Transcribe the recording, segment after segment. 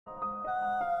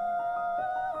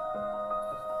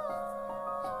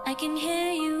I can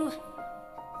hear you,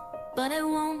 but I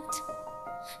won't.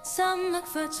 Some look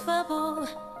for trouble,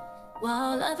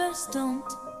 while others don't.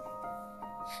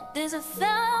 There's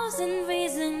 1,000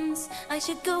 reasons I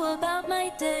should go about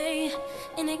my day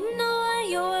and ignore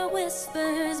your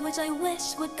whispers, which I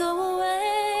wish would go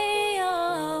away.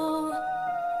 Oh,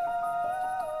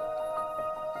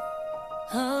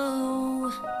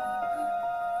 oh.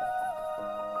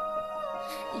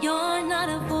 You're not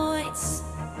a voice,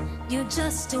 you're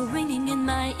just a ringing in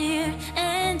my ear.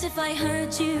 And if I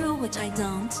hurt you, which I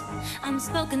don't, I'm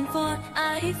spoken for,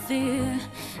 I fear.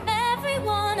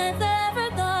 Everyone I've ever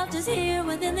loved is here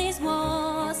within these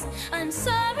walls. I'm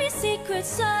sorry, secret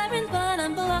siren, but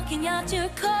I'm blocking out your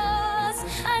calls.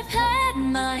 I've had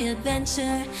my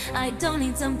adventure, I don't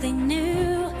need something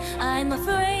new. I'm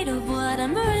afraid of what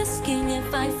I'm risking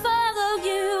if I follow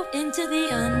you into the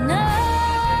unknown.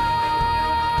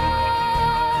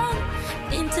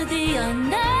 Into the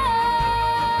unknown,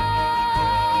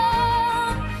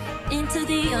 into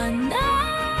the unknown.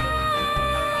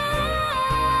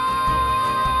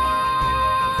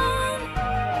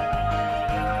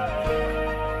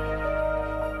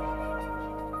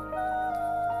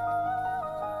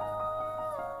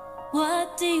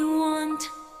 What do you want?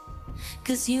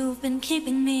 'Cause you've been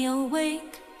keeping me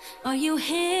awake. Are you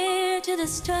here to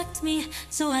distract me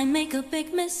so I make a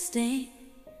big mistake?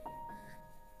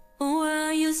 Or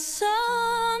are you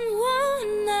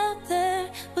someone out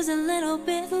there who's a little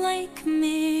bit like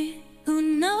me, who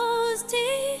knows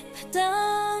deep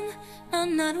down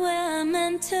I'm not where I'm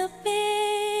meant to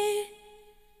be?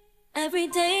 Every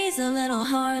day's a little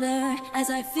harder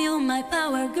as I feel my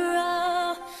power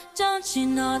grow. Don't you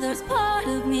know there's part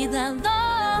of me that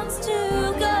longs to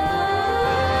go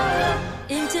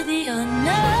into the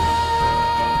unknown,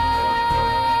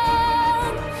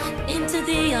 into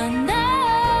the unknown.